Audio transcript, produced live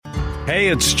Hey,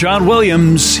 it's John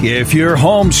Williams. If your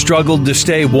home struggled to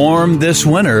stay warm this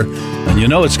winter, and you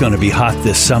know it's going to be hot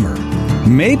this summer,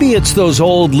 maybe it's those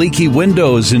old leaky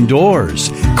windows and doors.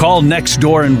 Call Next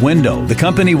Door and Window, the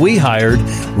company we hired.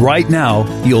 Right now,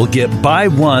 you'll get buy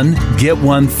one, get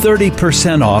one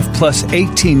 30% off plus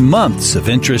 18 months of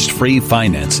interest-free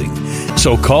financing.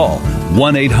 So call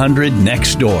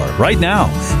 1-800-NEXT-DOOR right now.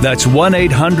 That's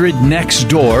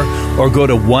 1-800-NEXT-DOOR or go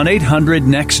to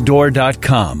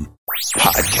 1-800-NEXTDOOR.com.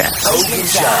 Podcast. Hoge and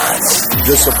Jahns.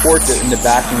 The support and the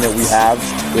backing that we have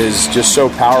is just so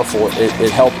powerful.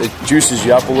 It juices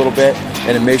you up a little bit,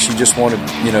 and it makes you just want to,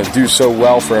 do so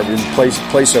well for everyone,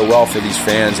 play so well for these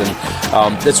fans, and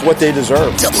it's what they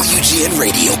deserve. WGN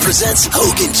Radio presents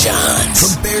Hoge and Jahns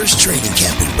from Bears training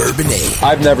camp in Bourbonnais.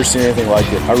 I've never seen anything like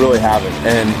it. I really haven't,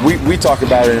 and we talk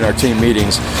about it in our team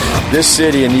meetings. This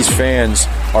city and these fans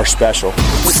are special.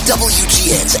 With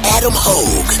WGN's Adam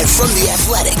Hoge and from The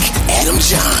Athletic, Adam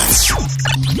Jahns.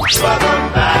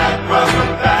 Welcome back,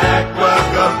 welcome back,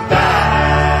 welcome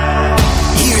back.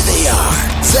 Here they are,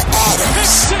 the Adams.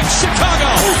 Six, Chicago.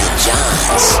 Hoge and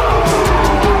Jahns.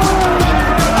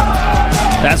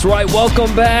 That's right,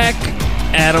 welcome back,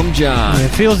 Adam Jahns. It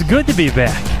feels good to be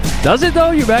back. Does it,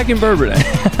 though? You're back in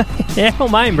Bourbonnais. Yeah, I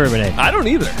don't mind Bourbonnais. I don't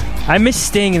either. I miss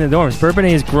staying in the dorms.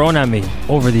 Bourbonnais has grown on me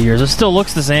over the years. It still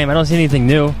looks the same. I don't see anything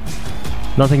new.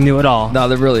 Nothing new at all. No,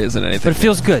 there really isn't anything. But it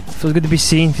feels good. It feels good to be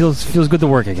seen. Feels good to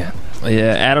work again.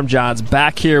 Yeah, Adam Jahns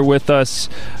back here with us.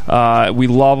 We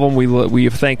love him. We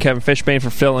thank Kevin Fishman for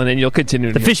filling in. You'll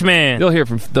continue to The Fishman. You'll hear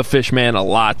from the Fishman a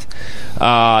lot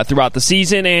throughout the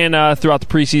season and throughout the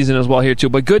preseason as well here too.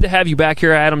 But good to have you back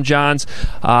here, Adam Jahns.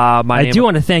 I do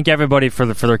want to thank everybody for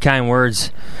their kind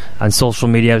words on social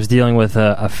media. I was dealing with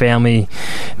a family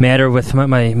matter with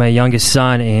my youngest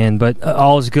son, but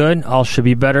all is good. All should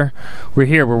be better. We're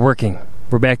here. We're working.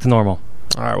 We're back to normal.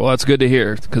 All right, well, that's good to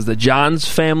hear because the Jahns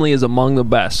family is among the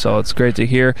best, so it's great to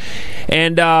hear.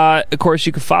 And, of course,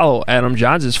 you can follow Adam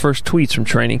Jahns, his first tweets from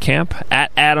training camp, at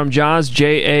Adam Jahns,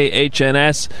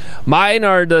 Jahns. Mine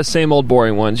are the same old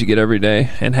boring ones you get every day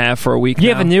and have for a week now. You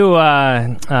have a new,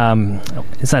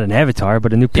 it's not an avatar,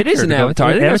 but a new picture. It is an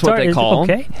avatar. I think that's what they call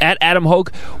him. At Adam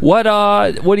Hoge. What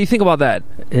do you think about that?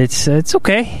 It's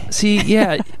okay. See,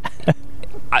 yeah,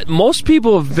 most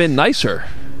people have been nicer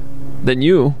than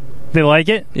you. They like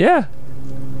it? Yeah.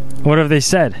 What have they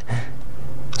said?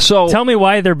 So tell me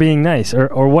why they're being nice,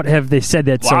 or what have they said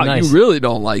that's so nice? You really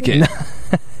don't like it.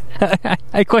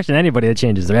 I question anybody that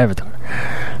changes their avatar.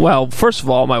 Well, first of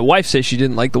all, my wife says she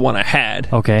didn't like the one I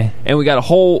had. Okay. And we got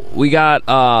new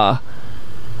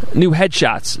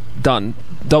headshots done.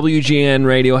 WGN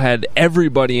Radio had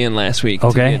everybody in last week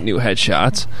to get new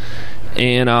headshots.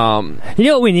 And you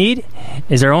know what we need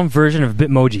is our own version of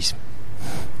Bitmojis.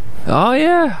 Oh,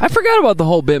 yeah. I forgot about the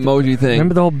whole Bitmoji thing.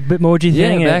 Remember the whole Bitmoji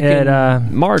thing back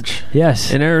at March?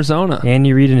 Yes. In Arizona.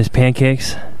 Andy Reid and his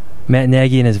pancakes. Matt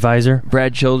Nagy and his visor.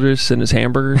 Brad Childress and his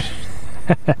hamburgers.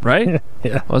 Right?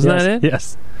 Yeah. Wasn't that it?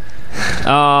 Yes.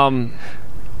 Yeah,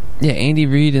 Andy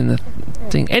Reid and the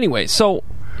thing. Anyway, so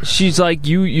she's like,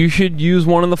 you should use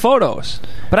one of the photos.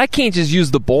 But I can't just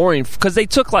use the boring, because they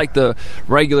took like the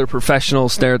regular professional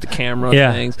stare at the camera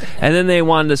things, and then they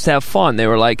wanted us to have fun. They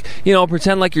were like,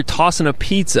 pretend like you're tossing a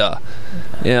pizza,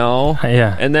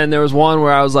 Yeah. And then there was one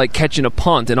where I was like catching a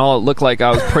punt, and all it looked like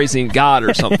I was praising God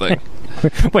or something.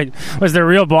 Wait, was there a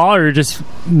real ball, or just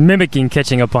mimicking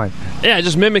catching a punt? Yeah,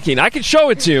 just mimicking. I can show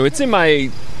it to you. It's on my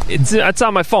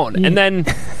phone, and then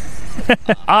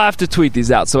I'll have to tweet these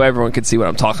out so everyone can see what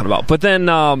I'm talking about. But then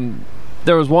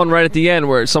there was one right at the end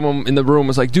where someone in the room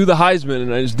was like, do the Heisman,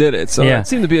 and I just did it. So it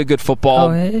seemed to be a good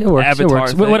football avatar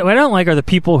thing. What I don't like are the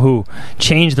people who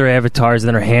change their avatars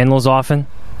and their handles often.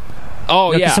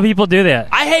 Oh, yeah. Some people do that.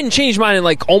 I hadn't changed mine in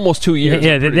like almost 2 years.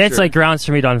 Yeah, that's like grounds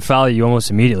for me to unfollow you almost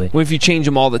immediately. Well, if you change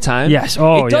them all the time? Yes.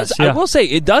 Oh, yes. I will say,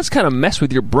 it does kind of mess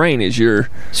with your brain as you're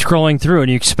scrolling through, and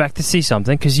you expect to see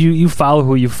something because you follow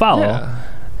who you follow. Yeah.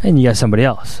 And you got somebody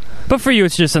else. But for you,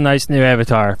 it's just a nice new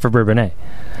avatar for Bourbonnais.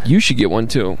 You should get one,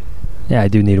 too. Yeah, I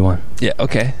do need one. Yeah,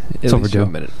 okay. It's overdue. A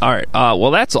minute. All right.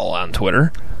 Well, that's all on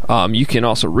Twitter. You can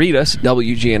also read us at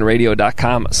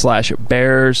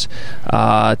WGNradio.com/Bears.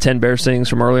 10 Bears things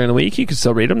from earlier in the week. You can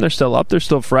still read them. They're still up. They're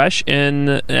still fresh.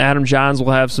 And Adam Jahns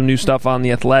will have some new stuff on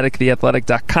The Athletic,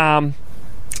 theathletic.com.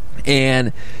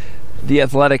 And The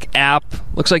Athletic app.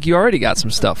 Looks like you already got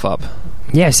some stuff up.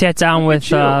 Yeah, I sat down with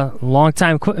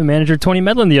longtime equipment manager Tony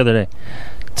Medlin the other day.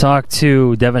 Talked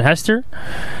to Devin Hester.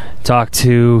 Talked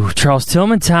to Charles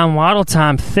Tillman, Tom Waddle,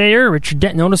 Tom Thayer, Richard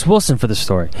Denton, Otis Wilson for the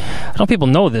story. I don't know if people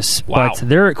know this, but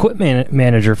their equipment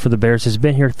manager for the Bears has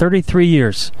been here 33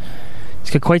 years.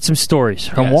 He's got quite some stories.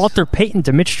 From Walter Payton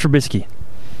to Mitch Trubisky.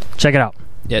 Check it out.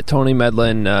 Yeah, Tony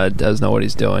Medlin does know what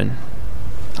he's doing.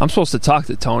 I'm supposed to talk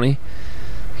to Tony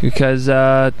because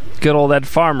good old Ed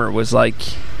Farmer was like,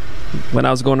 when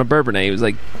I was going to Bourbonnais, he was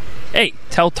like, hey,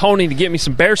 tell Tony to get me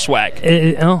some Bear swag.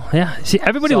 Oh, yeah. See,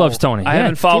 everybody loves Tony. I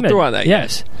haven't followed through on that yet.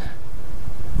 Yes.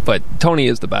 But Tony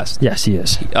is the best. Yes, he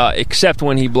is. Except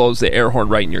when he blows the air horn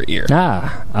right in your ear.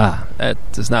 That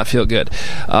does not feel good.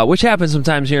 Which happens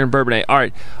sometimes here in Bourbonnais. All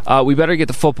right, we better get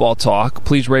to football talk.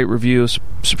 Please rate, review,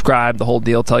 subscribe, the whole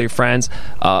deal. Tell your friends.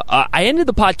 I ended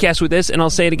the podcast with this, and I'll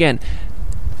say it again.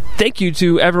 Thank you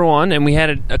to everyone, and we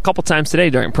had it a couple times today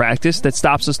during practice, that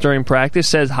stops us during practice,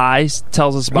 says hi,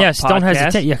 tells us about the podcast. Yes, don't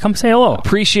hesitate. Yeah, come say hello.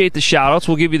 Appreciate the shout-outs.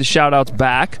 We'll give you the shout-outs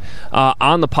back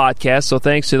on the podcast, so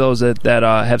thanks to those that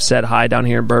have said hi down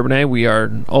here in Bourbonnais. We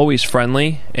are always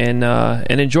friendly and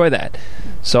enjoy that.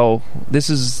 So this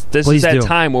is that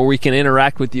time where we can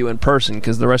interact with you in person,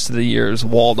 because the rest of the year is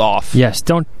walled off. Yes,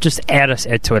 don't just add us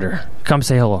at Twitter. Come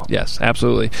say hello. Yes,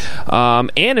 absolutely.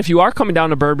 And if you are coming down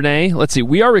to Bourbonnais, let's see,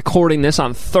 we are recording this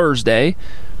on Thursday.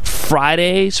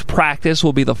 Friday's practice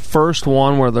will be the first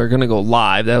one where they're going to go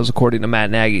live. That was according to Matt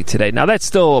Nagy today. Now, that's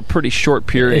still a pretty short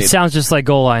period. It sounds just like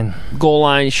goal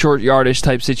line, short yardage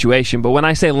type situation. But when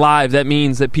I say live, that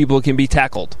means that people can be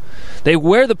tackled. They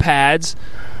wear the pads.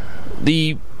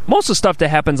 Most of the stuff that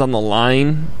happens on the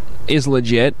line is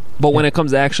legit, but when it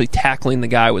comes to actually tackling the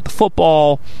guy with the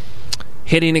football,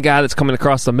 hitting a guy that's coming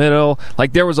across the middle,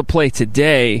 like there was a play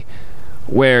today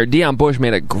where Deion Bush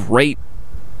made a great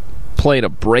play to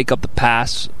break up the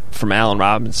pass from Allen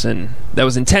Robinson that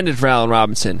was intended for Allen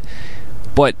Robinson.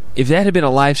 But if that had been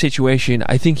a live situation,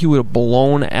 I think he would have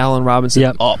blown Allen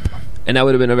Robinson up. And that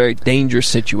would have been a very dangerous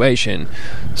situation.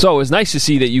 So it was nice to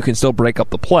see that you can still break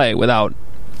up the play without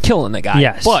killing the guy.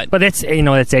 Yes, but that's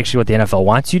actually what the NFL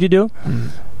wants you to do.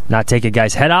 Not take a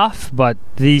guy's head off, but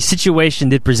the situation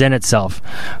did present itself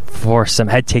for some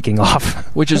head taking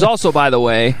off. Which is also, by the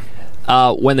way,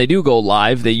 when they do go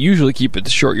live, they usually keep it to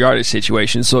short yardage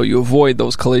situation, so you avoid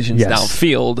those collisions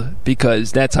downfield,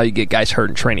 because that's how you get guys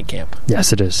hurt in training camp.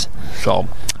 Yes, it is. So,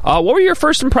 what were your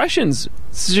first impressions?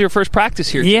 This is your first practice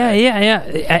here today.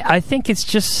 Yeah. I think it's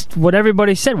just what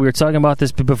everybody said. We were talking about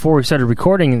this before we started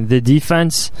recording. The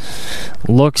defense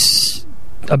looks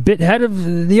a bit ahead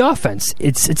of the offense.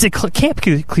 It's a camp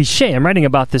cliche. I'm writing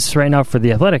about this right now for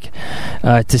The Athletic.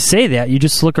 To say that, you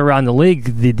just look around the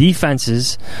league, the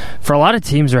defenses, for a lot of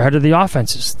teams, are ahead of the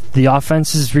offenses. The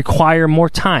offenses require more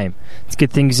time to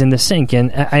get things in the sync.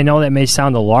 And I know that may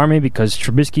sound alarming because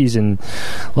Trubisky's in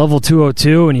level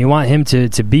 202 and you want him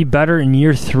to be better in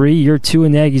year 3, year 2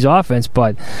 in Nagy's offense,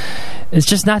 but it's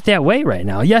just not that way right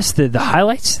now. Yes, the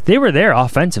highlights, they were there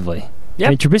offensively. Yep. I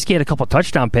mean, Trubisky had a couple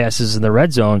touchdown passes in the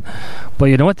red zone, but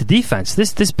you know what? The defense,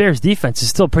 this Bears defense is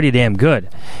still pretty damn good.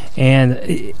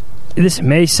 And this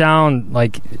may sound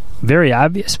like very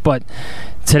obvious, but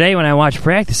today when I watch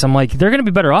practice, I'm like, they're going to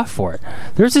be better off for it.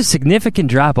 There's a significant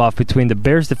drop-off between the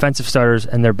Bears' defensive starters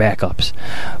and their backups.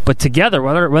 But together,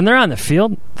 when they're on the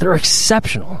field, they're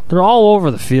exceptional. They're all over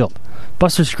the field.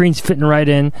 Buster Screen's fitting right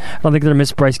in. I don't think they're going to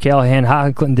miss Bryce Callahan.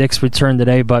 Clinton Dix returned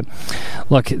today. But,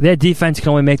 look, that defense can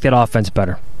only make that offense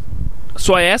better.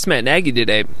 So I asked Matt Nagy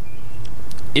today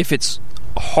if it's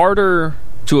harder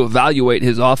to evaluate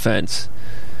his offense.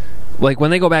 Like,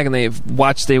 when they go back and they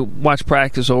watch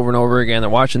practice over and over again, they're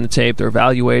watching the tape, they're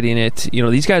evaluating it. You know,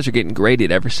 these guys are getting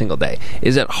graded every single day.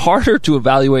 Is it harder to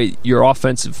evaluate your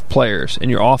offensive players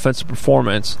and your offensive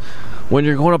performance when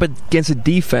you're going up against a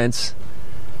defense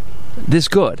this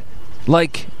good?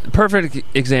 Like, perfect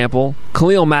example,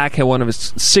 Khalil Mack had one of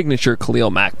his signature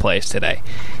Khalil Mack plays today.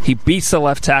 He beats the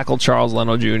left tackle, Charles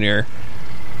Leno Jr.,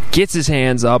 gets his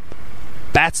hands up,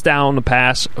 bats down the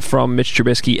pass from Mitch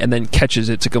Trubisky, and then catches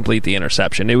it to complete the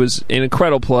interception. It was an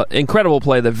incredible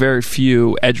play that very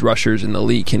few edge rushers in the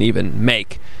league can even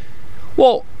make.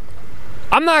 Well,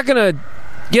 I'm not going to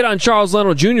get on Charles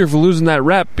Leno Jr. for losing that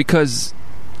rep, because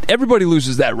everybody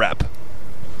loses that rep.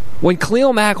 When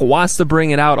Khalil Mack wants to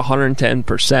bring it out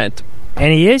 110%.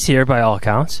 And he is here by all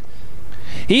accounts.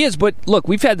 He is, but look,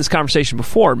 we've had this conversation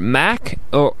before. Mack,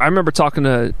 I remember talking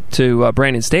to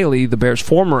Brandon Staley, the Bears'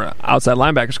 former outside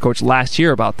linebackers coach, last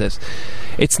year about this.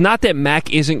 It's not that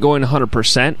Mack isn't going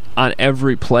 100% on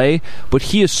every play, but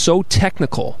he is so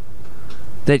technical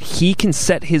that he can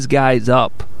set his guys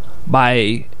up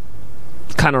by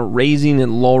kind of raising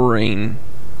and lowering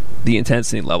the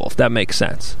intensity level, if that makes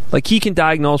sense. Like, he can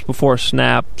diagnose before a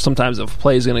snap. Sometimes if a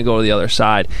play is going to go to the other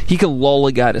side, he can lull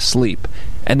a guy to sleep.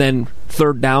 And then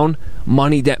third down,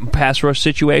 money pass rush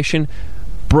situation,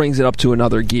 brings it up to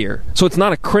another gear. So it's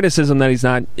not a criticism that he's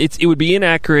not. It would be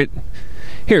inaccurate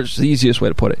here's the easiest way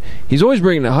to put it. He's always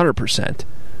bringing 100%.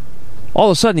 All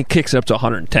of a sudden, he kicks it up to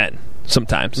 110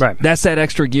 sometimes. Right. That's that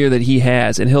extra gear that he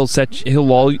has, and he'll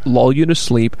lull you to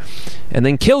sleep and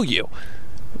then kill you.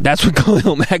 That's what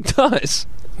Khalil Mack does.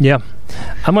 Yeah.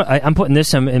 I'm putting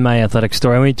this in my athletic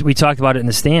story. We talked about it in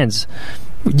the stands.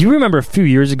 Do you remember a few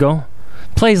years ago?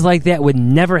 Plays like that would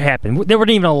never happen. They weren't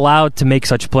even allowed to make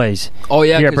such plays. Oh,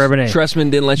 yeah, because Trestman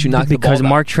didn't let you knock the ball Because down.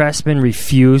 Mark Trestman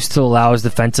refused to allow his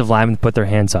defensive linemen to put their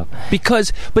hands up.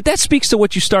 But that speaks to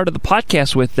what you started the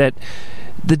podcast with, that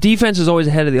the defense is always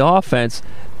ahead of the offense.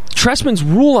 Trestman's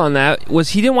rule on that was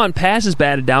he didn't want passes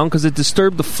batted down because it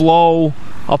disturbed the flow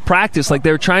of practice. Like,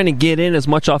 they were trying to get in as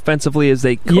much offensively as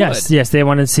they could. Yes, they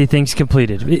wanted to see things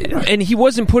completed. And he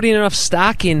wasn't putting enough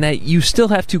stock in that you still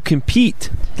have to compete.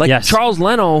 Like, yes. Charles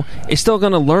Leno is still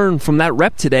going to learn from that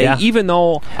rep today, even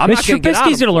though I'm not going to get out of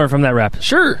Trubisky's going to learn from that rep.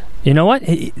 Sure. You know what?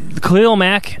 Khalil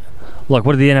Mack, look,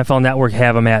 what did the NFL Network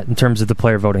have him at in terms of the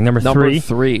player voting? Number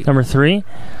three. Number three?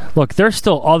 Look, there's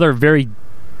still other very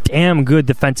damn good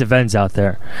defensive ends out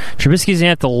there. Trubisky's going to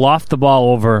have to loft the ball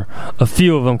over a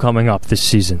few of them coming up this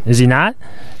season. Is he not?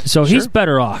 So He's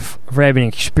better off for having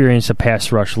experienced a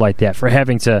pass rush like that, for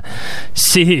having to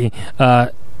see,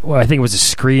 I think it was a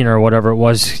screen or whatever it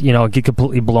was, get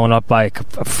completely blown up by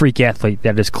a freak athlete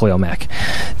that is Khalil Mack.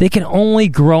 They can only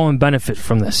grow and benefit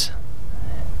from this.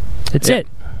 That's it.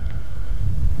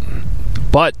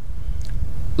 But,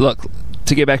 look,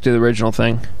 to get back to the original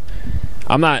thing,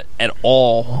 I'm not at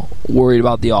all worried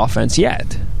about the offense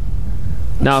yet.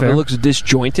 Now, Fair. if it looks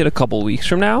disjointed a couple weeks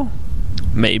from now,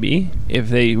 maybe. If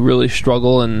they really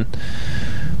struggle in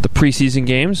the preseason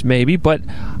games, maybe. But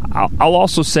I'll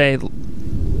also say,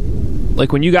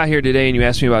 like, when you got here today and you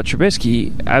asked me about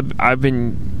Trubisky,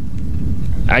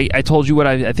 I told you what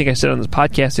I think I said on this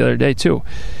podcast the other day, too.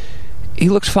 He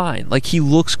looks fine. Like, he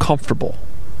looks comfortable.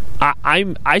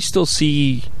 I still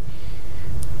see...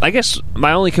 I guess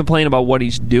my only complaint about what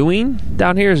he's doing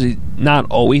down here is he's not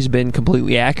always been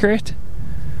completely accurate.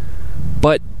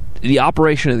 But the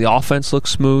operation of the offense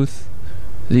looks smooth.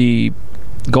 The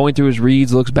going through his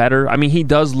reads looks better. I mean, he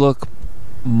does look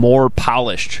more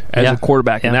polished as a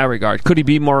quarterback in that regard. Could he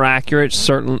be more accurate?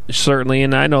 Certainly.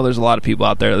 And I know there's a lot of people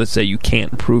out there that say you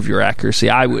can't improve your accuracy.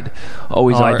 I would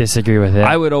always I disagree with that.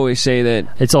 I would always say that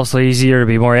it's also easier to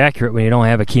be more accurate when you don't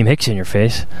have Akeem Hicks in your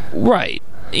face. Right.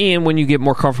 And when you get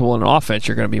more comfortable in an offense,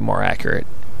 you're going to be more accurate.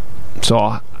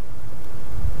 So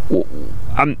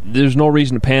there's no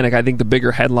reason to panic. I think the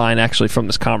bigger headline actually from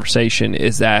this conversation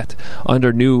is that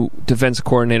under new defensive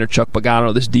coordinator Chuck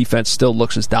Pagano, this defense still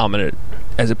looks as dominant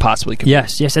as it possibly can be.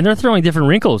 Yes, and they're throwing different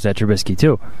wrinkles at Trubisky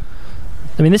too.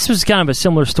 I mean, this was kind of a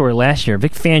similar story last year.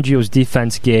 Vic Fangio's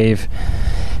defense gave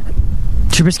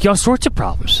Trubisky all sorts of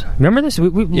problems. Remember this? We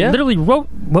literally wrote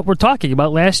what we're talking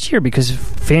about last year because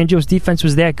Fangio's defense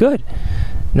was that good.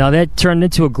 Now, that turned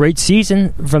into a great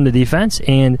season from the defense.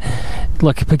 And,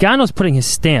 look, Pagano's putting his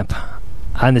stamp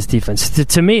on this defense.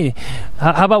 To me,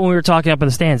 how about when we were talking up in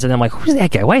the stands, and I'm like, who's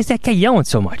that guy? Why is that guy yelling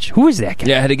so much? Who is that guy?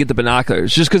 Yeah, I had to get the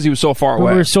binoculars just because he was so far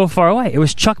away. We were so far away. It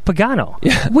was Chuck Pagano.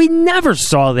 Yeah. We never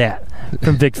saw that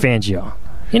from Vic Fangio.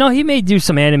 He may do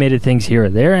some animated things here or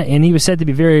there, and he was said to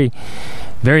be very,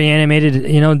 very animated,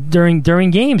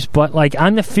 during games. But, like,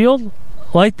 on the field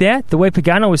like that, the way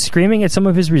Pagano was screaming at some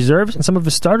of his reserves and some of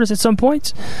his starters at some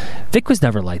points, Vic was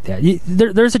never like that.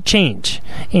 There's a change.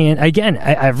 And, again,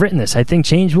 I've written this. I think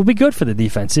change will be good for the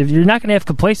defense. If you're not going to have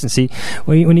complacency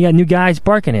when you got new guys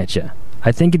barking at you.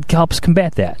 I think it helps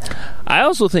combat that. I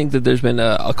also think that there's been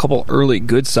a couple early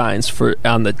good signs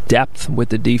on the depth with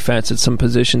the defense at some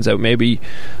positions that maybe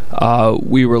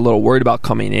we were a little worried about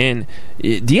coming in.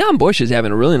 Deion Bush is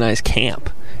having a really nice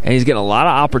camp, and he's getting a lot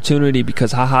of opportunity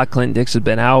because Clinton Dix has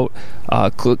been out.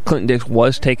 Clinton Dix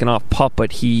was taken off PUP,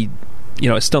 but he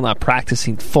is still not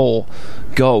practicing full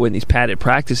go in these padded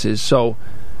practices. So,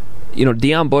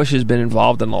 Deion Bush has been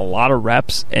involved in a lot of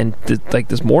reps, and like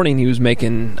this morning he was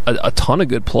making a ton of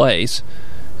good plays.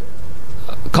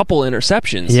 A couple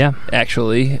interceptions,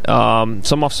 actually.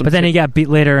 Some off some. But then he got beat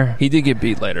later. He did get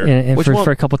beat later, and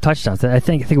for a couple touchdowns. I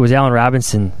think it was Allen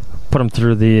Robinson put him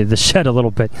through the shed a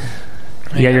little bit.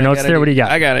 You got your notes there? What do you got?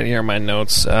 I got it here in my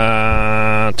notes.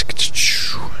 I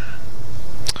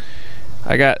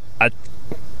got a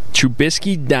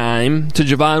Trubisky dime to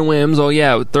Javon Wims. Oh,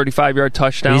 yeah, with 35-yard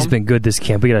touchdown. He's been good this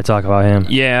camp. We got to talk about him.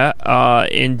 Yeah,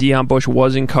 and Deion Bush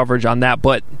was in coverage on that,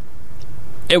 but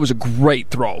it was a great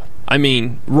throw. I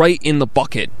mean, right in the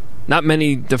bucket. Not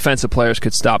many defensive players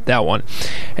could stop that one.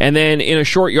 And then in a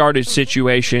short yardage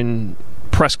situation,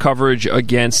 press coverage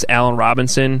against Allen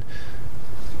Robinson.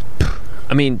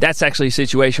 I mean, that's actually a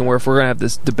situation where if we're going to have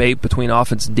this debate between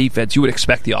offense and defense, you would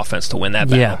expect the offense to win that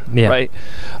battle, right?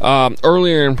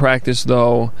 Earlier in practice,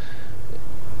 though,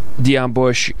 Deion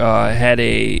Bush had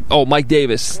Mike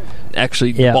Davis,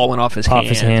 actually, the ball went off his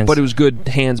hands. But it was good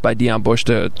hands by Deion Bush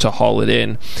to haul it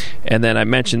in. And then I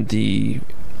mentioned the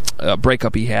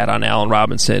breakup he had on Allen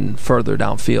Robinson further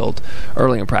downfield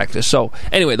early in practice. So,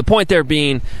 anyway, the point there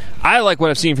being, I like what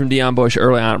I've seen from Deion Bush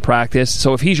early on in practice.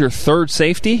 So if he's your third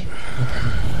safety,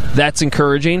 that's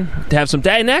encouraging to have some.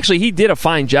 And actually, he did a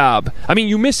fine job. I mean,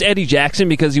 you miss Eddie Jackson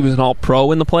because he was an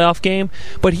all-pro in the playoff game,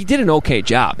 but he did an okay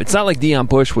job. It's not like Deion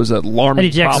Bush was an alarming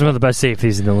Eddie Jackson's one of the best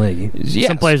safeties in the league. Yes.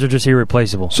 Some players are just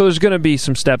irreplaceable. So there's going to be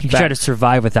some steps back. You try to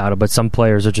survive without it, but some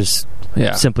players are just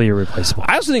simply irreplaceable.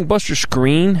 I also think Buster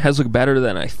Screen has looked better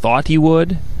than I thought he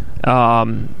would.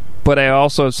 But I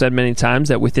also have said many times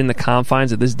that within the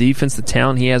confines of this defense, the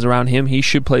talent he has around him, he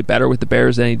should play better with the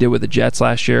Bears than he did with the Jets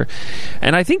last year.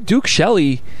 And I think Duke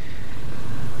Shelley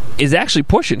is actually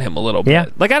pushing him a little bit. Yeah.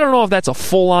 Like, I don't know if that's a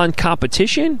full-on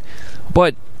competition,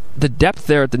 but the depth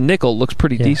there at the nickel looks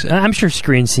pretty decent. I'm sure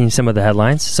Screen's seen some of the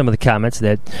headlines, some of the comments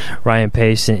that Ryan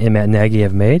Pace and Matt Nagy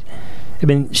have made. I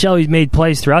mean, Shelley's made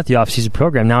plays throughout the offseason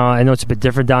program. Now, I know it's a bit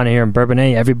different down here in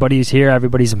Bourbonnais. Everybody's here.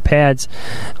 Everybody's in pads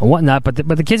and whatnot. But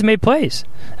the kid's made plays.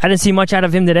 I didn't see much out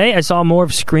of him today. I saw more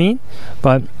of Screen.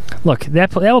 But, look,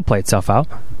 that will play itself out.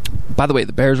 By the way,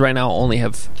 the Bears right now only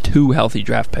have 2 healthy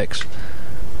draft picks.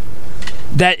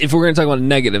 That, if we're going to talk about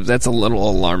negatives, that's a little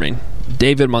alarming.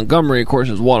 David Montgomery, of course,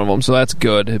 is one of them, so that's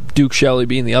good. Duke Shelley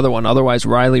being the other one. Otherwise,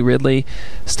 Riley Ridley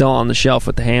still on the shelf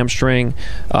with the hamstring.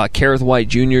 Kareth White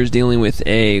Jr. is dealing with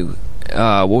a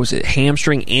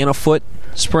hamstring and a foot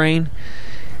sprain.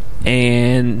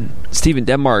 And Steven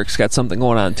Denmark's got something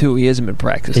going on too. He hasn't been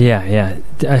practicing. Yeah,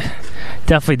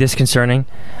 definitely disconcerting.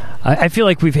 I feel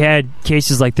like we've had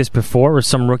cases like this before, where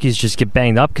some rookies just get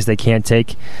banged up because they can't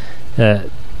take.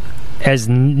 As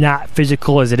not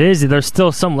physical as it is, there's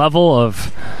still some level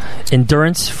of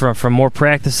endurance from more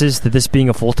practices to this being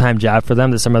a full-time job for them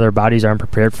that some of their bodies aren't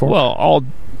prepared for. Well,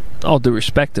 all due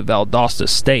respect to Valdosta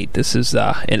State, this is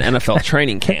an NFL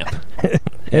training camp.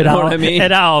 You know what I mean?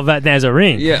 At all that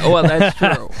Nazarene. Yeah, well, that's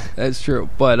true. That's true.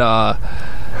 But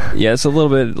it's a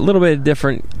little bit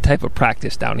different type of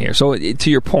practice down here. So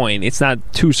to your point, it's not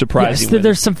too surprising. Yes,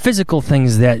 there's some physical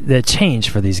things that change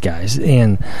for these guys,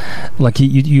 and like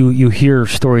you hear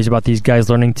stories about these guys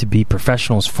learning to be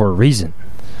professionals for a reason,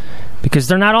 because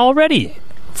they're not all ready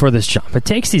for this jump. It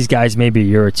takes these guys maybe a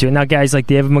year or two. Now, guys like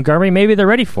David Montgomery, maybe they're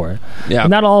ready for it. Yeah, but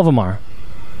not all of them are.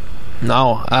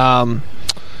 No.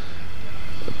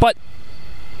 But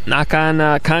knock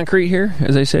on concrete here,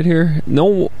 as I said here.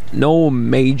 No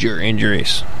major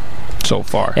injuries so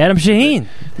far. Adam Shaheen,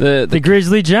 the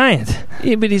Grizzly Giant.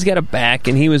 Yeah, but he's got a back,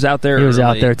 and he was out there. He was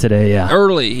out there today. Yeah,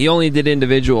 early. He only did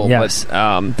individual, yes.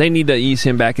 But they need to ease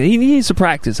him back. He needs to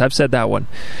practice. I've said that one.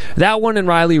 That one and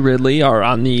Riley Ridley are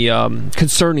on the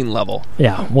concerning level.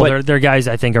 Yeah, well, they're guys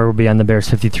I think will be on the Bears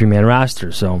 53-man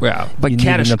roster. So yeah, but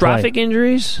catastrophic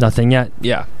injuries, nothing yet.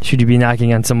 Yeah, should you be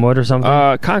knocking on some wood or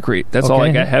something? Concrete. That's all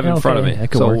I have in front of me. That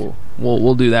could work.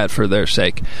 We'll do that for their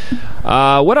sake.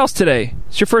 What else today?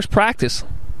 It's your first practice.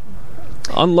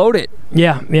 Unload it.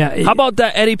 Yeah. How about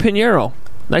that Eddie Pinheiro?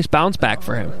 Nice bounce back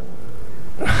for him.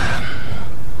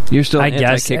 You're still, I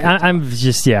guess. I'm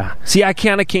just See, I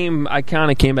kind of came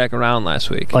back around last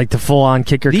week. Like the full on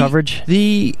kicker coverage.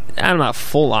 I'm not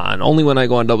full on. Only when I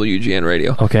go on WGN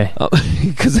radio. Okay.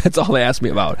 Because that's all they ask me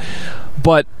about.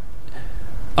 But,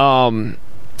 I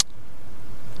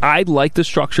like the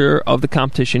structure of the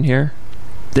competition here.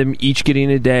 Them each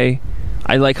getting a day.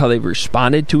 I like how they've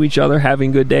responded to each other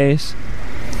having good days.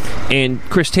 And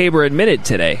Chris Tabor admitted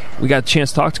today, we got a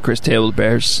chance to talk to Chris Tabor,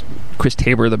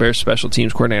 the Bears special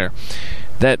teams coordinator,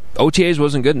 that OTAs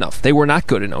wasn't good enough. They were not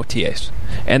good in OTAs.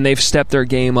 And they've stepped their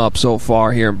game up so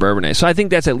far here in Bourbonnais. So I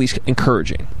think that's at least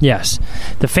encouraging. Yes.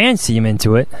 The fans seem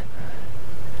into it.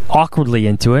 Awkwardly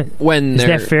into it. Is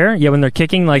that fair? Yeah, when they're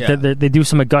kicking, they do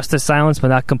some Augusta silence, but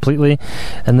not completely.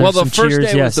 And the first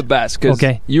day was the best, because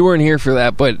you weren't here for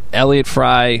that, but Elliot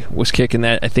Fry was kicking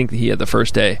that. I think he had the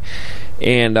first day.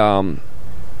 And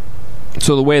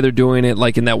so the way they're doing it,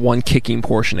 like in that one kicking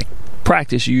portion of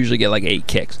practice, you usually get like 8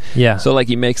 kicks. Yeah. So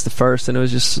he makes the first, and it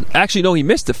was just... Actually, no, he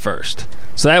missed the first.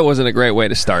 So that wasn't a great way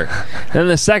to start. Then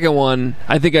the second one,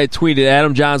 I think I tweeted,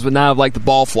 Adam Jahns would not have liked the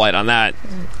ball flight on that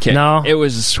kick. No. It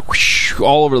was whoosh,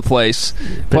 all over the place.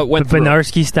 But went through.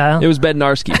 Bednarski style? It was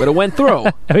Bednarski, but it went through.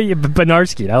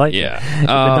 Bednarski, I like it.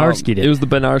 Bednarski did. It was the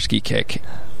Bednarski kick.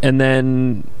 And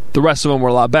then the rest of them were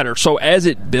a lot better. So as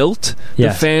it built,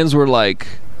 the fans were like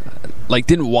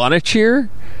didn't want to cheer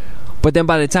But then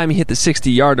by the time he hit the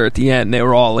 60-yarder at the end, they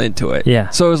were all into it. Yeah.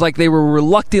 So it was like they were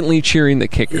reluctantly cheering the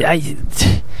kicker. Yeah,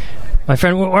 my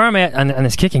friend, where I'm at on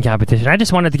this kicking competition, I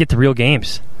just wanted to get to real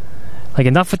games. Like,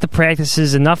 enough with the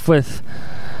practices, enough with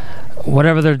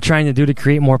whatever they're trying to do to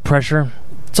create more pressure.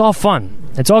 It's all fun.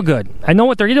 It's all good. I know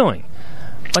what they're doing.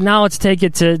 But now let's take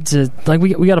it to like,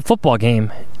 we got a football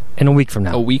game in a week from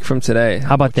now. A week from today.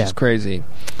 How about that? It's crazy.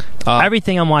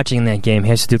 Everything I'm watching in that game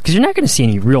has to do, because you're not going to see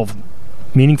any real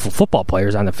meaningful football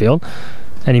players on the field,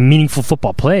 any meaningful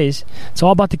football plays. It's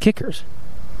all about the kickers.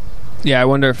 Yeah, I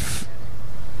wonder if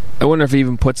he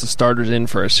even puts the starters in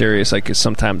for a serious, like, 'cause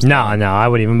sometimes. No, I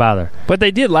wouldn't even bother. But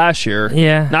they did last year.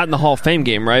 Yeah. Not in the Hall of Fame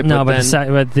game, right? No, but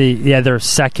their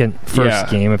first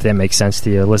game, if that makes sense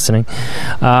to you listening.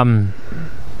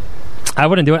 I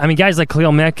wouldn't do it. I mean, guys like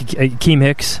Khalil Mack, Akeem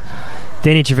Hicks,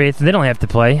 Danny Trevathan, they don't have to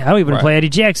play. I don't even play Eddie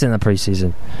Jackson in the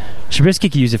preseason.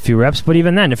 Trubisky could use a few reps, but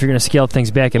even then, if you're going to scale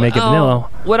things back and make it vanilla.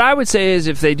 What I would say is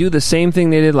if they do the same thing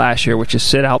they did last year, which is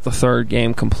sit out the third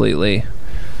game completely,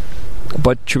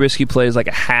 but Trubisky plays like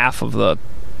a half of the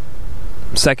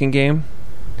second game,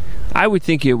 I would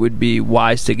think it would be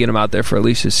wise to get him out there for at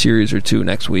least a series or two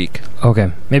next week.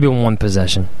 Okay, maybe one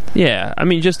possession. Yeah, I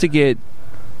mean, just to get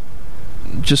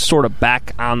sort of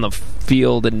back on the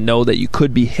field and know that you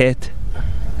could be hit.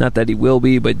 Not that he will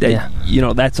be, but that,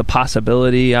 that's a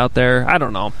possibility out there. I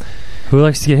don't know. Who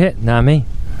likes to get hit? Not me.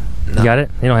 No. You got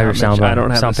it? You don't have your soundboard. I don't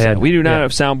have sound pad. We do not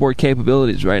have soundboard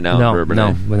capabilities right now in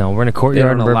Bourbonnais. No. We're in a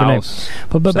courtyard in Bourbonnais.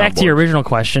 But back to your original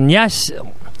question. Yes,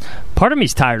 part of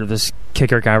me's tired of this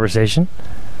kicker conversation.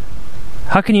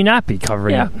 How can you not be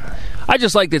covering it? I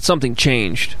just like that something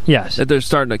changed. Yes. That they're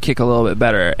starting to kick a little bit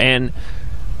better. And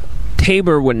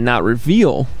Tabor would not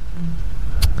reveal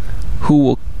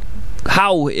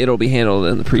how it'll be handled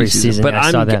in the preseason. But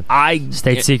I saw that.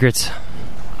 State secrets.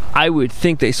 I would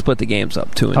think they split the games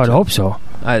up 2 and 2. I would hope so.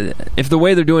 If the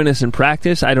way they're doing this in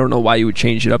practice, I don't know why you would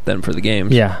change it up then for the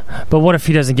games. Yeah, but what if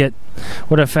he doesn't get?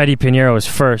 What if Eddie Pinheiro is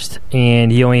first and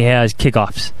he only has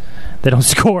kickoffs? They don't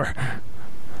score.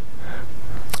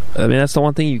 I mean, that's the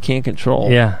one thing you can't control.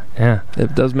 Yeah.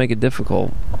 It does make it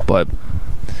difficult, but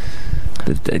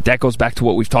that goes back to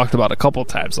what we've talked about a couple of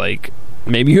times. Like,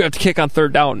 maybe you have to kick on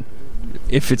third down.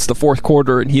 If it's the fourth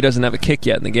quarter and he doesn't have a kick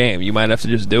yet in the game, you might have to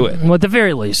just do it. Well, at the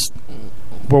very least,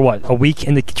 we're a week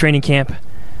in the training camp?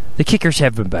 The kickers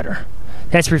have been better.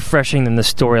 That's refreshing than the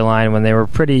storyline when they were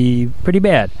pretty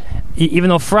bad. Even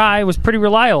though Fry was pretty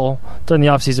reliable during the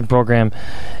offseason program,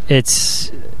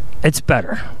 it's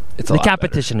better. The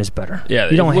competition is better. Yeah,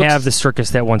 you don't have the circus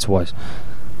that once was.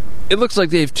 It looks like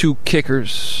they have two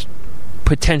kickers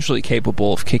potentially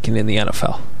capable of kicking in the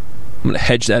NFL. I'm going to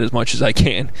hedge that as much as I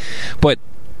can. But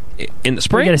in the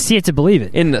spring... You got to see it to believe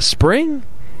it. In the spring,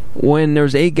 when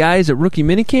there's 8 guys at rookie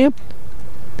minicamp,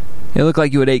 it looked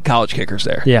like you had 8 college kickers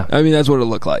there. Yeah. I mean, that's what it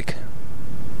looked like.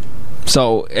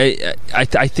 So I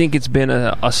think it's been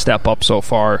a step up so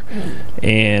far.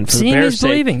 And for seeing the Bears is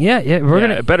believing. Yeah. We're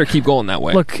gonna better keep going that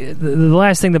way. Look, the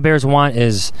last thing the Bears want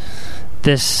is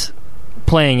this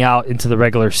playing out into the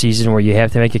regular season where you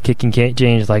have to make a kicking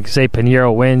change, like say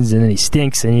Pinheiro wins and then he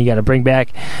stinks and you got to bring back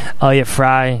Elliott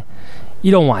Fry.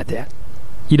 You don't want that.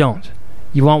 You don't.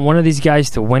 You want one of these guys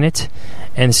to win it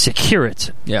and secure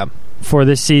it. Yeah. For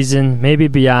this season, maybe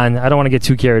beyond. I don't want to get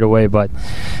too carried away, but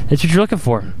that's what you're looking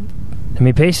for. I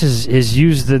mean, Pace is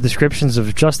used the descriptions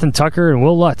of Justin Tucker and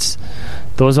Will Lutz.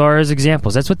 Those are his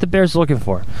examples. That's what the Bears are looking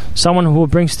for. Someone who will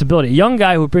bring stability. A young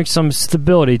guy who brings some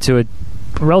stability to a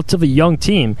relatively young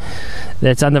team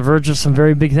that's on the verge of some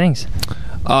very big things.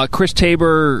 Chris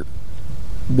Tabor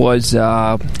was,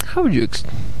 how would you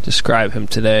describe him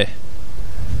today?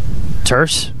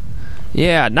 Terse?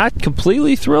 Yeah, not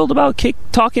completely thrilled about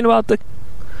talking about the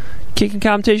kicking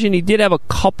competition. He did have a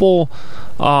couple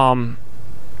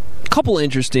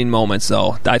interesting moments,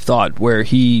 though, I thought, where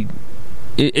he,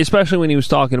 especially when he was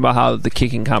talking about how the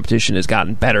kicking competition has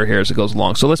gotten better here as it goes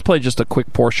along. So let's play just a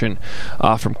quick portion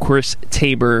from Chris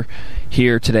Tabor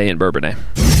here today in Bourbonnais.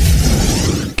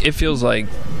 It feels like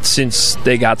since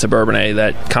they got to Bourbonnais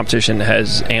that competition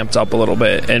has amped up a little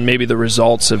bit, and maybe the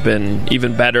results have been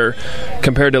even better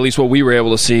compared to at least what we were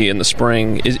able to see in the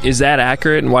spring. Is that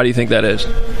accurate, and why do you think that is?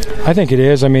 I think it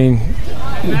is. I mean,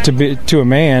 to a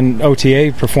man,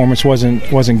 OTA performance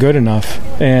wasn't good enough,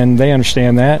 and they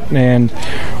understand that, and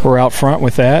we're out front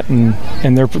with that,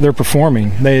 and they're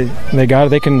performing. They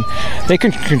can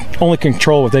only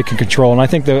control what they can control, and I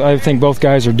think both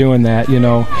guys are doing that. You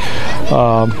know,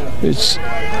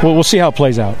 we'll see how it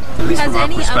plays out. Has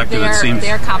any of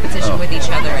their competition with each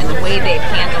other and the way they've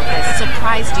handled this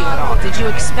surprised you at all? Did you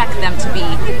expect them to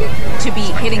be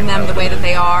hitting them the way that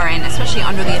they are, and especially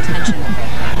under the attention?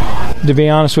 To be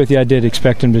honest with you, I did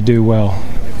expect them to do well.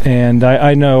 And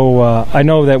I know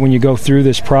that when you go through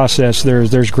this process,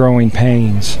 there's growing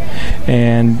pains,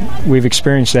 and we've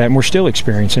experienced that, and we're still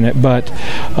experiencing it. But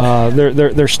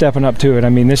they're stepping up to it. I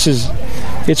mean,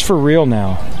 it's for real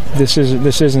now. This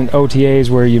isn't OTAs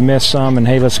where you miss some and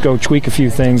hey, let's go tweak a few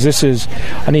things.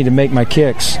 I need to make my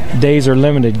kicks. Days are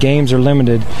limited. Games are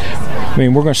limited. I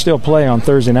mean, we're going to still play on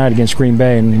Thursday night against Green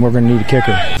Bay, and we're going to need a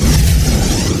kicker.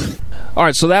 All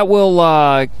right, so that will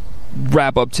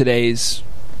wrap up today's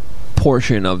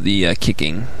portion of the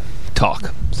kicking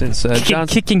talk. Since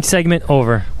kicking segment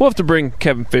over. We'll have to bring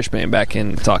Kevin Fishman back in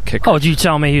and talk kicker. Oh, did you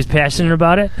tell me he was passionate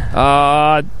about it?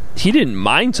 He didn't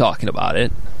mind talking about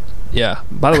it. Yeah.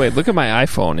 By the way, look at my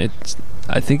iPhone.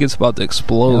 I think it's about to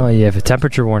explode. Oh, you have a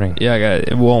temperature warning. Yeah,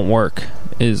 it won't work.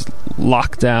 It is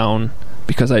locked down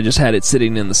because I just had it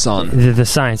sitting in the sun. The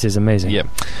science is amazing. Yeah.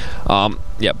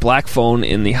 Black phone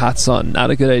in the hot sun.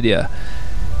 Not a good idea.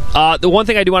 The one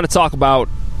thing I do want to talk about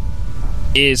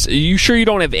is, are you sure you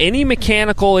don't have any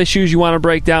mechanical issues you want to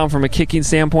break down from a kicking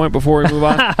standpoint before we move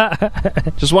on?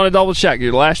 Just want to double check.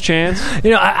 Your last chance.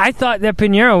 I thought that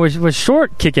Pinheiro was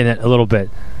short kicking it a little bit.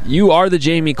 You are the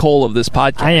Jamie Cole of this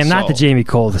podcast. I am not the Jamie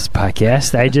Cole of this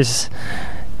podcast. I just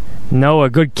know a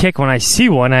good kick when I see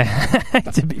one.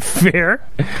 To be fair,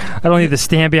 I don't need to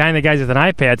stand behind the guys with an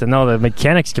iPad to know the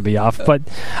mechanics could be off. But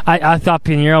I thought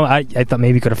Pinheiro, I thought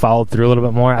maybe he could have followed through a little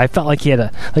bit more. I felt like he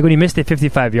had when he missed a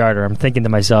 55-yarder, I'm thinking to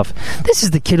myself, this is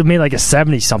the kid who made like a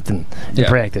 70-something in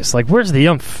practice. Like, where's the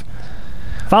oomph?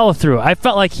 Follow through. I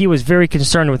felt like he was very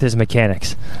concerned with his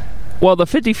mechanics. Well, the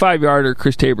 55-yarder,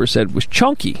 Chris Tabor said, was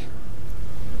chunky.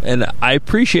 And I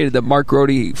appreciated that Mark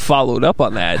Grody followed up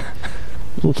on that.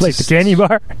 Like the candy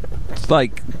bar?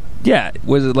 Like, yeah,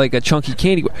 was it like a chunky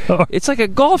candy bar? Oh. It's like a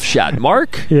golf shot,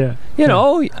 Mark. Yeah.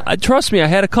 Trust me, I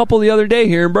had a couple the other day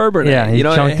here in Bourbon. Yeah,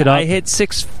 chunked it up. I hit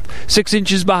 6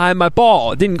 inches behind my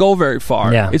ball. It didn't go very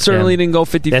far. Yeah, it certainly didn't go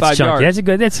 55 yards.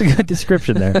 That's a good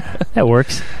description there. That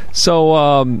works. So,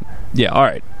 all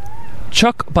right.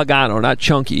 Chuck Pagano, not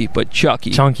Chunky, but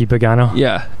Chucky. Chunky Pagano.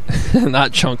 Yeah,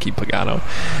 not Chunky Pagano.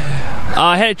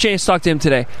 I had a chance to talk to him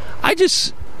today.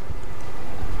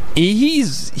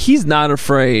 He's not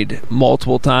afraid.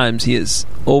 Multiple times he has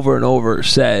over and over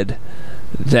said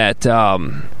that.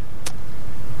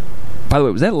 By the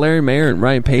way, was that Larry Mayer and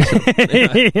Ryan Payson?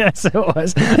 Yes, it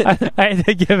was. I had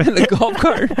to give it the golf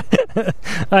cart.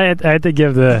 I had to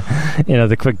give the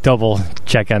quick double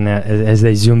check on that as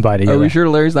they zoom by together. Are we sure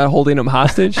Larry's not holding him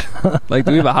hostage? Like,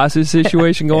 do we have a hostage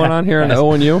situation going on here in the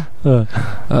O&U?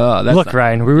 Look,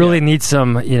 Ryan, we really need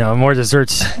some more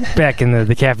desserts back in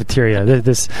the cafeteria.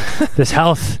 This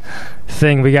health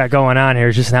thing we got going on here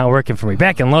is just not working for me.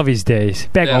 Back in Lovey's days,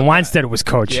 when Weinstedt was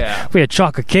coach, we had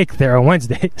chocolate cake there on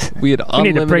Wednesdays. We had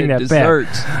unlimited need to bring that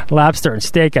desserts. Back. Lobster and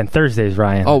steak on Thursdays,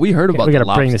 Ryan. Oh, we heard about we the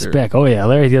got to bring this back. Oh yeah,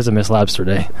 Larry doesn't miss Lobster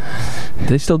Day. Do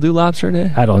they still do Lobster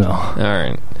Day? I don't know. All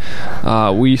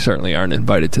right, we certainly aren't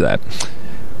invited to that.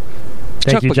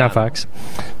 Thank you, John Fox.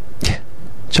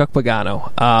 Chuck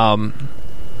Pagano.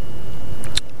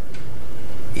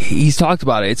 He's talked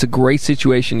about it. It's a great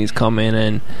situation he's come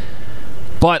in.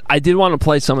 But I did want to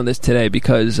play some of this today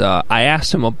because I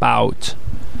asked him about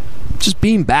just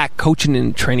being back coaching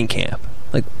in training camp,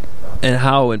 and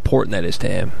how important that is to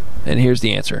him. And here's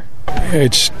the answer.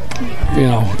 It's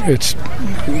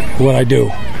what I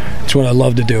do. It's what I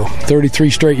love to do.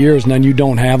 33 straight years, and then you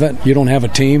don't have it. You don't have a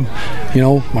team.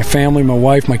 My family, my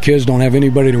wife, my kids don't have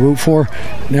anybody to root for.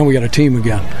 Now we got a team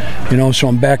again. So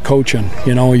I'm back coaching.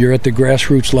 You're at the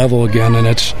grassroots level again, and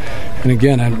it's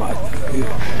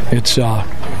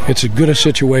as good a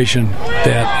situation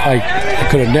that I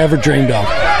could have never dreamed of.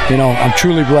 I'm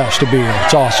truly blessed to be here.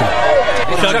 It's awesome.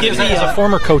 As a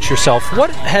former coach yourself,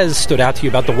 what has stood out to you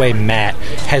about the way Matt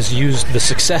has used the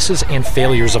successes and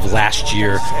failures of last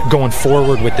year going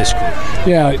forward with this group?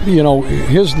 Yeah,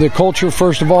 the culture,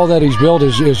 first of all, that he's built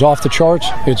is off the charts.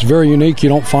 It's very unique. You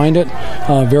don't find it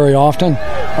very often.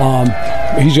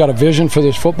 He's got a vision for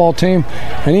this football team,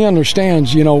 and he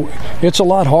understands, it's a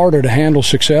lot harder to handle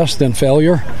success than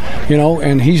failure,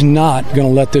 and he's not going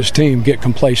to let this team get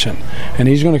complacent. And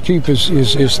he's going to keep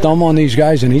his thumb on these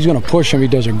guys, and he's going to push them. He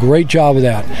does a great job of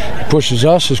that. He pushes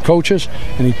us as coaches,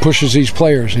 and he pushes these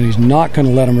players, and he's not going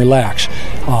to let them relax.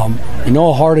 We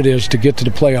know how hard it is to get to the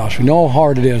playoffs. We know how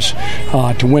hard it is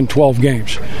to win 12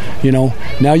 games.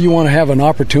 Now you want to have an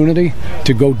opportunity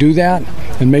to go do that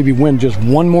and maybe win just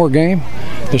one more game.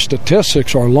 the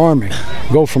statistics are alarming.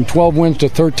 Go from 12 wins to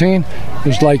 13.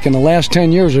 It's like in the last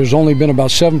 10 years, there's only been about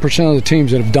 7% of the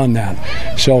teams that have done that.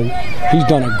 So he's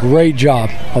done a great job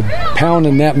of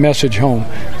pounding that message home.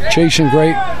 Chasing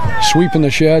great, sweeping the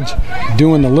sheds,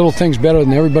 doing the little things better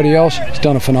than everybody else. He's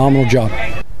done a phenomenal job.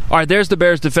 All right, there's the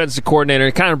Bears defensive coordinator.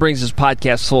 It kind of brings this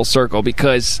podcast full circle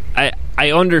because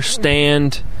I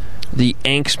understand the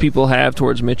angst people have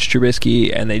towards Mitch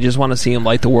Trubisky, and they just want to see him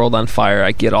light the world on fire.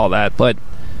 I get all that, but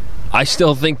I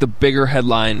still think the bigger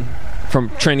headline from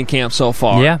training camp so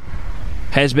far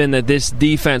has been that this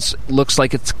defense looks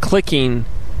like it's clicking.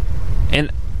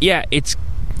 And, it's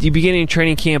the beginning of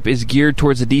training camp is geared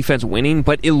towards the defense winning,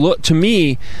 but it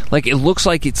looks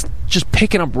like it's just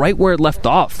picking up right where it left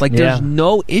off. Like there's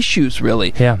no issues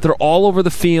really. Yeah. They're all over the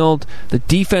field. The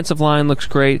defensive line looks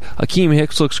great. Akeem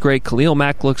Hicks looks great. Khalil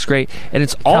Mack looks great, and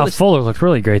it's all. Kyle Fuller looks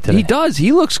really great today. He does.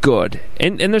 He looks good,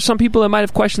 and there's some people that might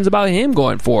have questions about him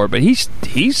going forward, but he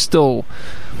still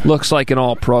looks like an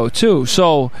All-Pro too.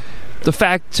 So the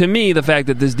fact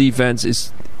that this defense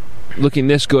is looking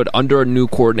this good under a new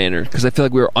coordinator, because I feel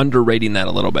like we were underrating that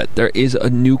a little bit. There is a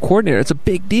new coordinator. It's a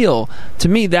big deal. To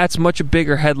me, that's much a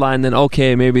bigger headline than,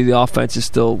 okay, maybe the offense is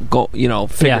still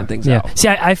figuring things out. See,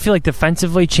 I feel like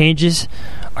defensively changes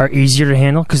are easier to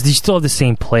handle because you still have the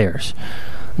same players.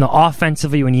 Now,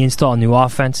 offensively, when you install a new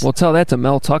offense... Well, tell that to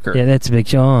Mel Tucker. Yeah, that's a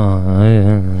big...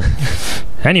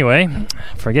 Anyway,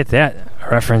 forget that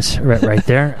reference right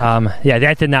there.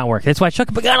 That did not work. That's why Chuck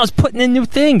Pagano's putting in new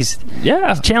things. Yeah.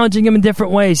 He's challenging him in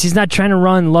different ways. He's not trying to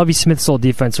run Lovie Smith's old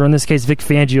defense, or in this case, Vic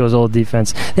Fangio's old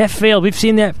defense. That failed. We've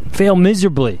seen that fail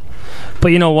miserably. But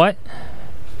you know what?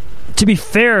 To be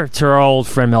fair to our old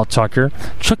friend Mel Tucker,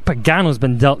 Chuck Pagano's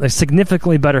been dealt a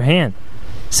significantly better hand.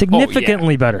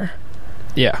 Significantly better.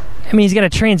 Yeah. I mean, he's got a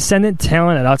transcendent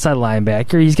talent at outside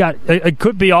linebacker. He's got a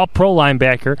could-be all-pro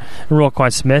linebacker,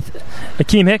 Roquan Smith,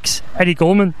 Akeem Hicks, Eddie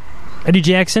Goldman, Eddie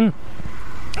Jackson.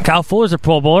 Kyle Fuller's a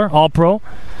Pro Bowler, all-pro.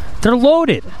 They're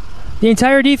loaded. The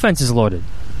entire defense is loaded.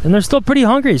 And they're still pretty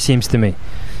hungry, it seems to me.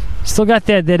 Still got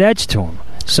that edge to them.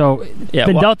 So,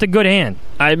 been dealt a good hand.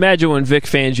 I imagine when Vic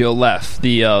Fangio left,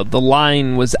 the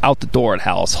line was out the door at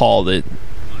Hallis Hall to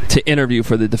interview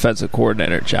for the defensive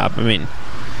coordinator job. I mean,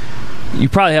 you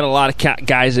probably had a lot of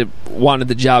guys that wanted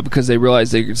the job because they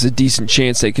realized there's a decent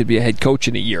chance they could be a head coach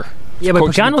in a year. Yeah, but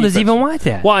Pagano doesn't even want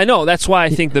that. Well, I know. That's why I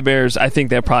think the Bears,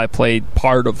 they probably played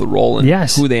part of the role in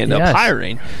who they end up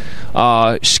hiring.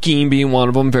 Scheme being one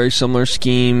of them, very similar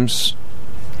schemes.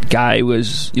 Guy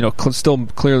was, still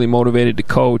clearly motivated to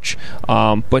coach,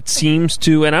 but seems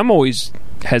to, and I'm always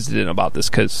hesitant about this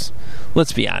because,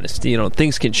 let's be honest,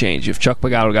 things can change. If Chuck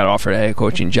Pagano got offered a head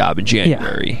coaching job in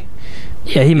January...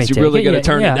 Yeah, he may take it. Really going to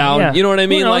turn it down? Yeah. You know what I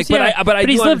mean? But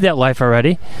he's lived that life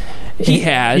already. He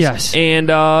has. Yes. And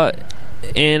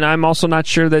I'm also not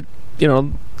sure that,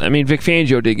 Vic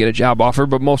Fangio did get a job offer,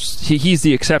 but he's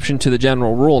the exception to the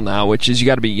general rule now, which is you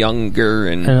got to be younger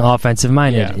and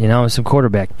offensive-minded, some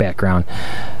quarterback background.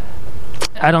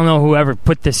 I don't know whoever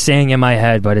put this saying in my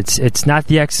head, but it's not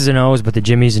the X's and O's, but the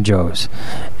Jimmies and Joes.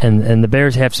 And the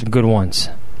Bears have some good ones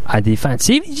on defense.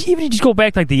 Even if you just go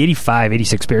back like the 85,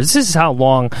 86 Bears, this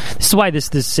is why this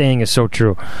saying is so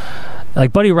true.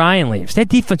 Like Buddy Ryan leaves. That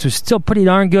defense was still pretty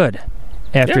darn good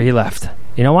after he left.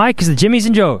 You know why? Because the Jimmies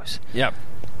and Joes. Yep.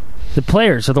 The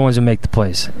players are the ones who make the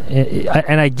plays.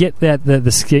 And I get that the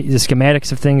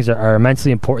schematics of things are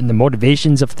immensely important. The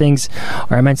motivations of things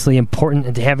are immensely important.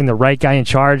 And having the right guy in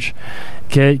charge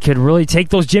could really take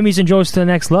those Jimmies and Joes to the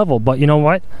next level. But you know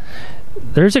what?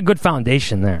 There's a good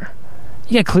foundation there.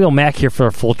 You got Khalil Mack here for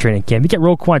a full training camp. You got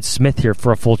Roquan Smith here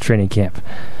for a full training camp.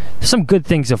 There's some good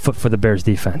things afoot for the Bears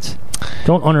defense.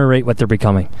 Don't underrate what they're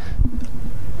becoming.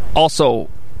 Also,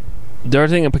 the other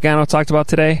thing that Pagano talked about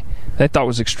today that I thought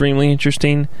was extremely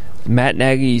interesting, Matt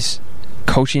Nagy's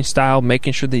coaching style,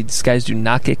 making sure these guys do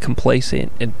not get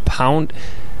complacent and pound,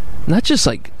 not just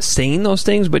like saying those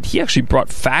things, but he actually brought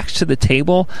facts to the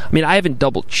table. I mean, I haven't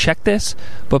double-checked this,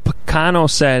 but Pagano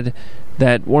said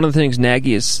that one of the things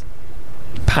Nagy has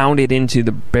pounded into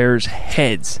the Bears'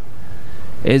 heads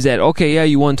is that,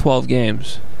 you won 12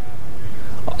 games.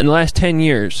 In the last 10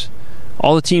 years,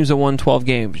 all the teams that won 12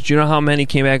 games, do you know how many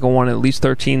came back and won at least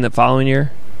 13 the following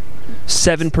year?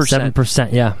 7%.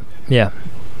 7%, yeah.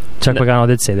 Chuck Pagano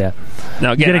did say that.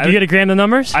 Now, again, you get to gram the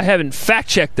numbers? I haven't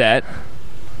fact-checked that.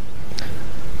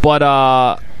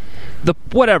 But, the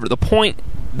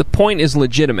point is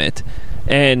legitimate.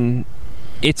 And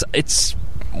it's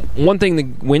one thing to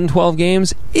win 12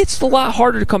 games. It's a lot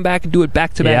harder to come back and do it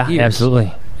back-to-back years.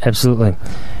 Yeah, absolutely.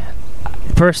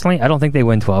 Personally, I don't think they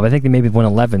win 12. I think they maybe win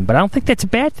 11, but I don't think that's a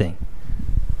bad thing.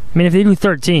 I mean, if they do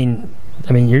 13,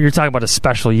 I mean, you're talking about a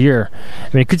special year. I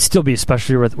mean, it could still be a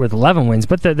special year with 11 wins,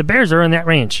 but the Bears are in that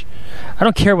range. I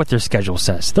don't care what their schedule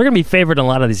says. They're going to be favored in a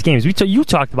lot of these games. You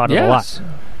talked about it a lot.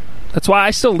 That's why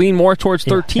I still lean more towards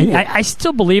 13. I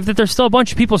still believe that there's still a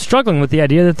bunch of people struggling with the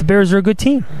idea that the Bears are a good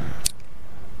team.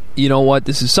 You know what?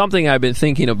 This is something I've been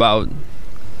thinking about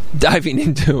diving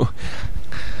into.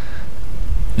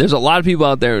 There's a lot of people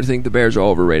out there who think the Bears are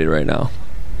overrated right now.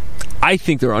 I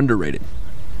think they're underrated.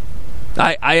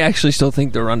 I actually still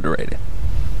think they're underrated.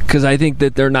 Because I think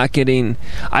that they're not getting...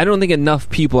 I don't think enough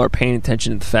people are paying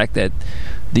attention to the fact that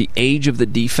the age of the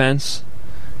defense,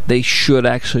 they should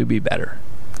actually be better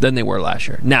than they were last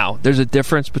year. Now, there's a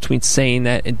difference between saying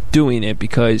that and doing it,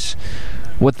 because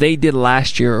what they did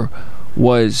last year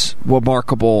was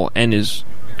remarkable and is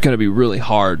going to be really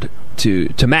hard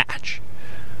to match.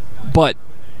 But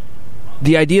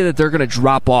the idea that they're going to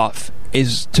drop off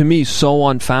is, to me, so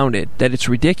unfounded that it's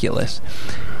ridiculous.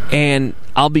 And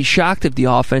I'll be shocked if the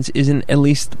offense isn't at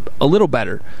least a little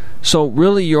better. So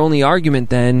really your only argument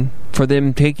then for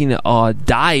them taking a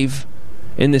dive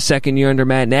in the second year under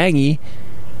Matt Nagy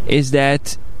is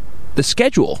that the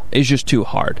schedule is just too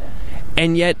hard.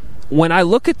 And yet, when I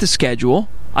look at the schedule,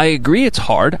 I agree it's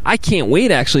hard. I can't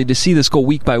wait, actually, to see this go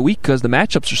week by week because the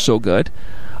matchups are so good.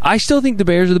 I still think the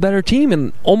Bears are the better team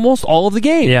in almost all of the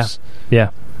games.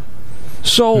 Yeah.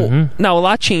 So, now a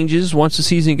lot changes once the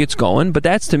season gets going, but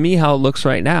that's, to me, how it looks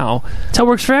right now. That's how it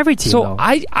works for every team, So though.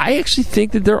 I actually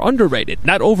think that they're underrated,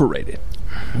 not overrated.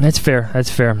 That's fair.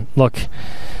 Look,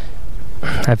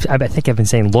 I think I've been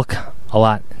saying look a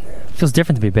lot. It feels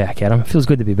different to be back, Adam. It feels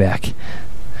good to be back.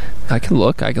 I can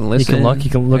look. I can listen. You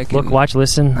can look, watch,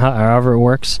 listen, however it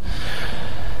works.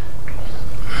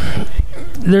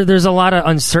 There's a lot of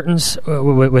uncertainties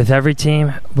with every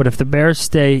team, but if the Bears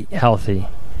stay healthy,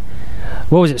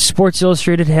 what was it? Sports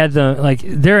Illustrated had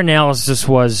their analysis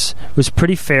was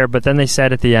pretty fair, but then they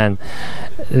said at the end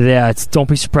that don't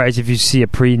be surprised if you see a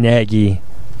pre-Nagy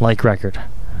record.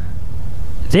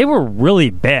 They were really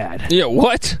bad. Yeah,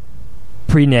 what?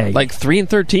 Pre-Nagy.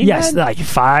 3-13? Yes,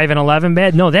 5-11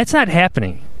 bad. No, that's not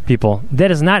happening, people.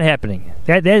 That is not happening.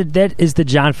 That is the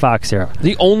John Fox era.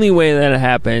 The only way that it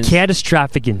happens...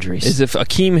 Catastrophic injuries. ...is if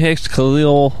Akeem Hicks,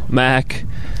 Khalil Mack...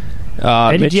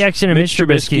 Eddie Jackson and Mitch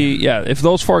Trubisky. Yeah, if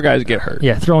those four guys get hurt.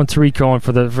 Yeah, throwing Tariq Cohen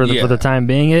for the time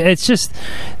being. It's just,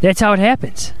 that's how it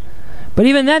happens. But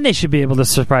even then, they should be able to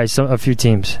surprise a few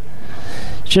teams.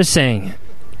 Just saying.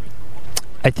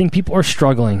 I think people are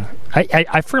struggling.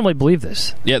 I firmly believe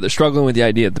this. Yeah, they're struggling with the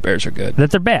idea that the Bears are good.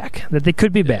 That they're back. That they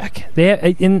could be back.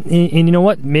 And you know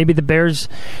what? Maybe the Bears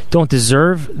don't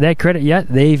deserve that credit yet.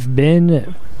 They've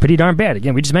been pretty darn bad.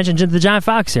 Again, we just mentioned the John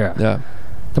Fox era. Yeah.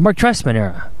 The Mark Trestman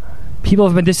era. People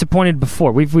have been disappointed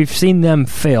before. We've seen them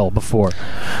fail before.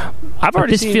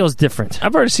 This feels different.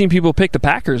 I've already seen people pick the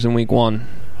Packers in week 1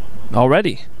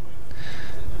 already.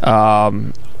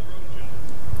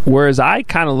 Whereas I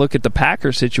kind of look at the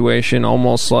Packers situation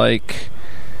almost like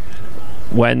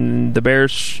when the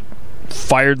Bears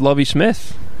fired Lovie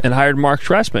Smith and hired Mark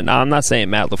Trestman. Now, I'm not saying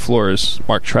Matt LaFleur is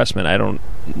Mark Trestman. I don't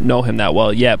know him that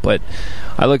well yet, but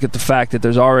I look at the fact that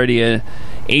there's already an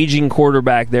aging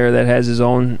quarterback there that has his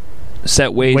own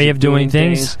set way of doing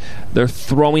things. They're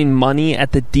throwing money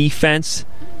at the defense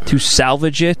to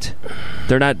salvage it.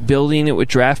 They're not building it with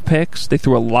draft picks. They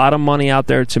threw a lot of money out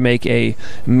there to make a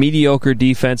mediocre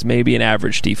defense, maybe an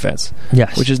average defense.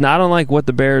 Yes. Which is not unlike what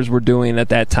the Bears were doing at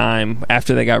that time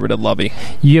after they got rid of Lovie.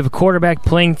 You have a quarterback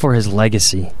playing for his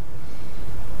legacy.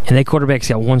 And that quarterback's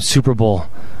got one Super Bowl.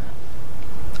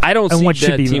 I don't see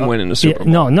that team winning the Super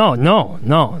Bowl.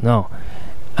 No.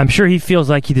 I'm sure he feels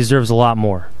like he deserves a lot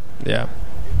more. Yeah.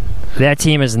 That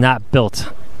team is not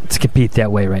built to compete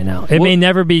that way right now. It may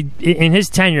never be, in his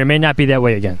tenure, it may not be that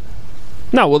way again.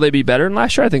 No, will they be better than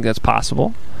last year? I think that's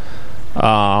possible.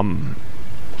 I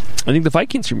think the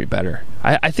Vikings are going to be better.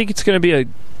 I think it's going to be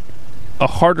a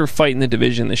harder fight in the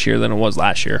division this year than it was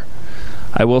last year.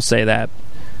 I will say that.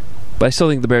 But I still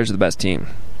think the Bears are the best team.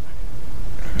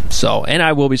 So, and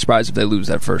I will be surprised if they lose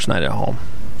that first night at home.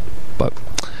 But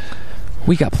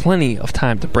we got plenty of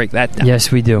time to break that down. Yes,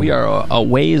 we do. We are a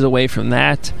ways away from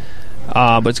that.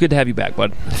 But it's good to have you back,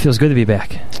 bud. It feels good to be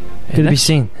back. Good to be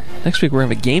seen. Next week we're going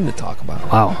to have a game to talk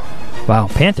about. Wow.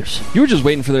 Panthers. You were just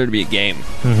waiting for there to be a game.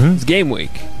 Mm-hmm. It's game week.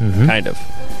 Mm-hmm. Kind of.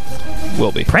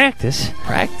 Will be. Practice.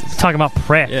 Talking about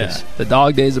practice. Yeah. The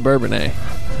dog days of Bourbonnais.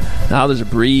 Now there's a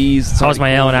breeze. How was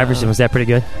my Allen Iverson? Was that pretty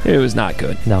good? It was not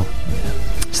good. No.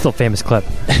 Still a famous clip.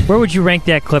 Where would you rank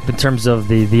that clip in terms of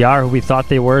the R who we thought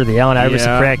they were, the Allen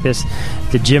Iverson practice,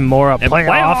 the Jim Mora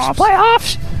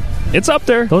playoffs? It's up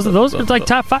there. Those are like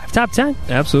top 5, top 10.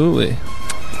 Absolutely.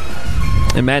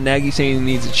 And Matt Nagy saying he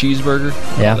needs a cheeseburger.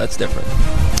 Yeah. Oh, that's different.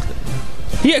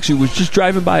 He actually was just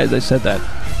driving by as I said that.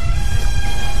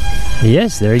 He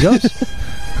is. There he goes.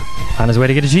 On his way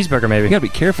to get a cheeseburger, maybe. You got to be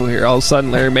careful here. All of a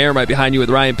sudden, Larry Mayer might be behind you with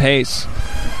Ryan Pace.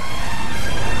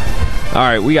 All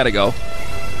right, we got to go.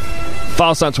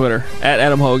 Follow us on Twitter, at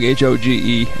Adam Hoge,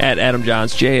 H-O-G-E, at Adam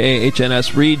Jahns,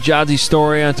 J-A-H-N-S. Read Johns's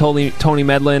story on Tony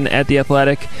Medlin at The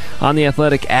Athletic, on The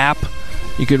Athletic app.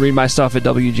 You can read my stuff at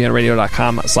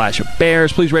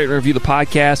WGNradio.com/Bears. Please rate and review the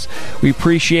podcast. We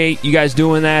appreciate you guys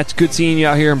doing that. It's good seeing you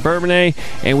out here in Bourbonnais,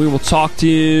 and we will talk to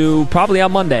you probably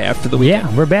on Monday after the weekend.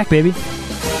 Yeah, we're back, baby.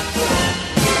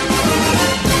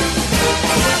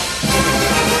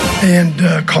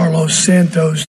 And Carlos Santos.